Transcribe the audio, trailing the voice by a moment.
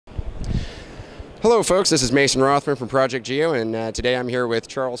Hello folks, this is Mason Rothman from Project Geo, and today I'm here with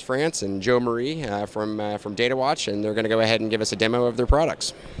Charles France and Joe Marie from DataWatch, and they're going to go ahead and give us a demo of their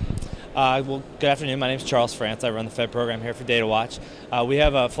products. Well, good afternoon. My name is Charles France. I run the Fed program here for DataWatch. We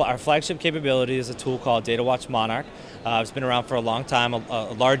have our flagship capability is a tool called DataWatch Monarch. It's been around for a long time,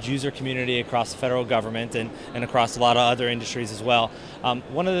 a large user community across the federal government and across a lot of other industries as well.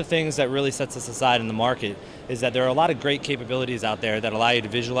 One of the things that really sets us aside in the market is that there are a lot of great capabilities out there that allow you to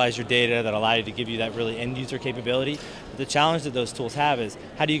visualize your data, that allow you to give you that really end user capability. But the challenge that those tools have is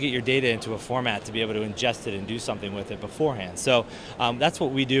how do you get your data into a format to be able to ingest it and do something with it beforehand. So that's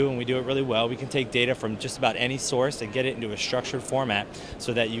what we do, and we do it really well. We can take data from just about any source and get it into a structured format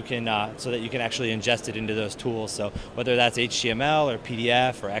so that you can actually ingest it into those tools. So whether that's HTML or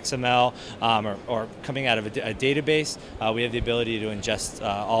PDF or XML or coming out of a database, we have the ability to ingest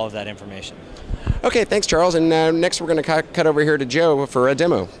all of that information. Okay, thanks Charles, and next we're going to cut over here to Joe for a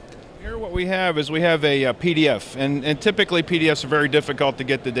demo. Here what we have is we have a PDF, and typically PDFs are very difficult to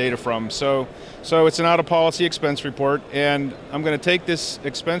get the data from. So it's an out-of-policy expense report, and I'm going to take this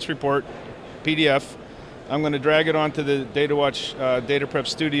expense report PDF, I'm going to drag it onto the DataWatch Data Prep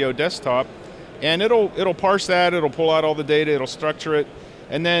Studio desktop, and it'll parse that, it'll pull out all the data, it'll structure it,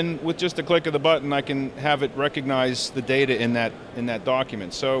 and then with just a click of the button I can have it recognize the data in that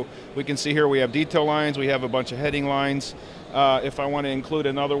document. So we can see here we have detail lines, we have a bunch of heading lines. If I want to include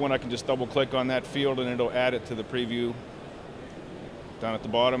another one, I can just double click on that field and it'll add it to the preview down at the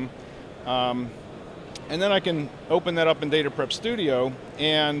bottom. And then I can open that up in Data Prep Studio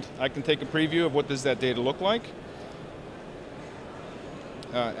and I can take a preview of what does that data look like.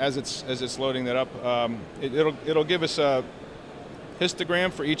 As it's loading that up, it'll give us a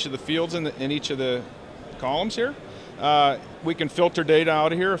histogram for each of the fields in each of the columns here. We can filter data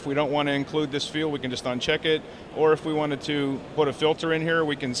out of here. If we don't want to include this field, we can just uncheck it. Or if we wanted to put a filter in here,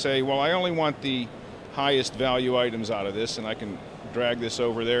 we can say, well, I only want the highest value items out of this, and I can drag this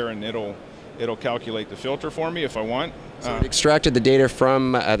over there and it'll calculate the filter for me if I want. So it extracted the data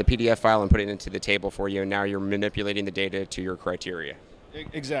from the PDF file and put it into the table for you, and now you're manipulating the data to your criteria.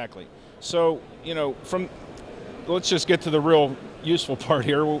 Exactly. So, let's just get to the real useful part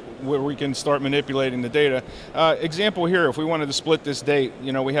here where we can start manipulating the data. Example here, if we wanted to split this date,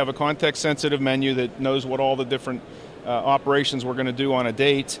 we have a context sensitive menu that knows what all the different operations we're going to do on a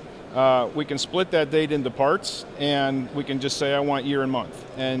date. We can split that date into parts, and we can just say I want year and month.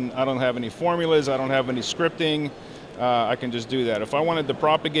 And I don't have any formulas, I don't have any scripting, I can just do that. If I wanted to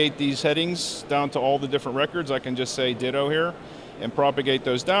propagate these headings down to all the different records, I can just say ditto here and propagate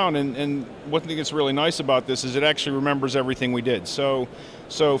those down. And one thing that's really nice about this is it actually remembers everything we did. So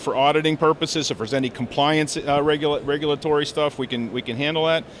for auditing purposes, if there's any compliance regulatory stuff, we can handle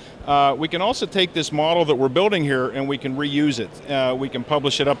that. We can also take this model that we're building here and we can reuse it. We can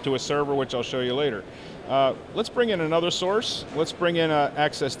publish it up to a server, which I'll show you later. Let's bring in another source. Let's bring in an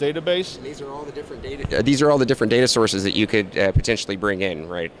Access database. And these are all the different data. These are all the different data sources that you could potentially bring in,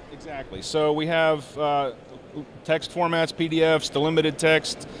 right? Exactly. So we have text formats, PDFs, delimited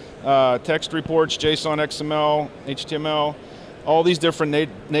text, text reports, JSON, XML, HTML, all these different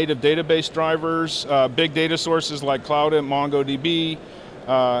native database drivers, big data sources like CloudInt, MongoDB,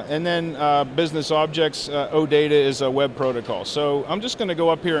 and then business objects. OData is a web protocol. So I'm just going to go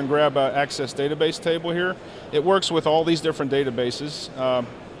up here and grab an Access database table here. It works with all these different databases.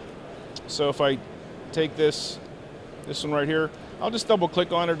 So if I take this one right here, I'll just double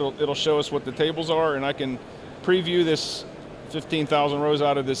click on it, it'll show us what the tables are, and I can preview this 15,000 rows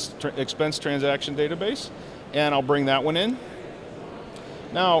out of this expense transaction database, and I'll bring that one in.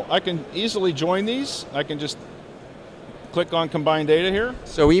 Now I can easily join these. I can just click on Combine Data here.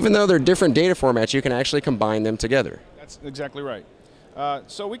 So even though they're different data formats, you can actually combine them together. That's exactly right.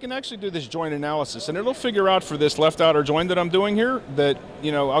 So we can actually do this join analysis, and it'll figure out for this left outer join that I'm doing here that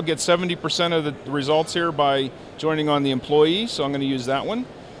I'll get 70% of the results here by joining on the employee, so I'm going to use that one.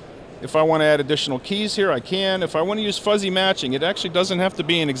 If I want to add additional keys here, I can. If I want to use fuzzy matching, it actually doesn't have to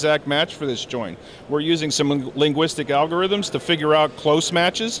be an exact match for this join. We're using some linguistic algorithms to figure out close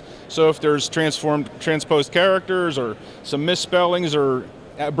matches. So if there's transposed characters or some misspellings or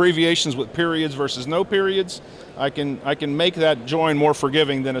abbreviations with periods versus no periods, I can make that join more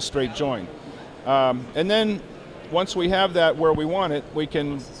forgiving than a straight join. And then once we have that where we want it, we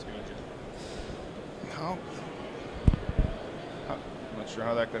can. I'm not sure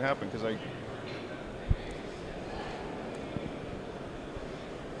how that could happen because I.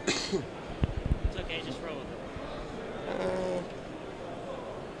 It's okay, just roll with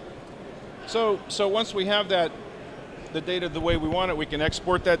it. So once we have that, the data the way we want it, we can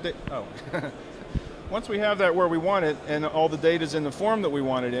export that. once we have that where we want it and all the data is in the form that we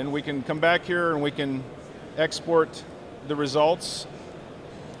want it in, we can come back here and we can export the results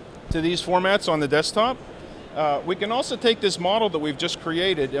to these formats on the desktop. We can also take this model that we've just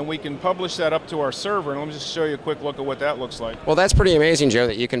created and we can publish that up to our server. And let me just show you a quick look at what that looks like. Well, that's pretty amazing, Joe,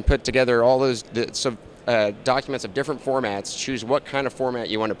 that you can put together all those documents of different formats, choose what kind of format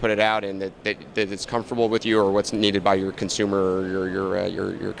you want to put it out in that is comfortable with you or what's needed by your consumer or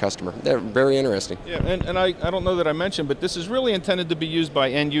your customer. They're very interesting. Yeah, and I don't know that I mentioned, but this is really intended to be used by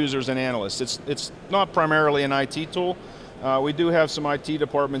end users and analysts. It's not primarily an IT tool. We do have some IT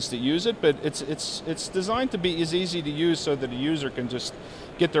departments that use it, but it's designed to be as easy to use so that a user can just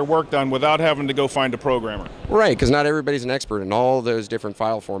get their work done without having to go find a programmer. Right, because not everybody's an expert in all those different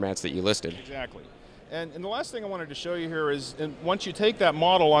file formats that you listed. Exactly. And the last thing I wanted to show you here is, once you take that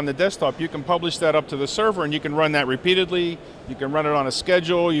model on the desktop, you can publish that up to the server and you can run that repeatedly. You can run it on a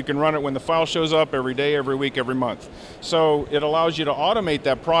schedule. You can run it when the file shows up every day, every week, every month. So it allows you to automate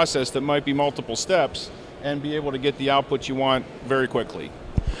that process that might be multiple steps and be able to get the output you want very quickly.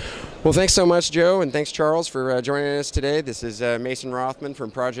 Well, thanks so much, Joe, and thanks, Charles, for joining us today. This is Mason Rothman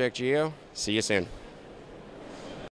from Project Geo. See you soon.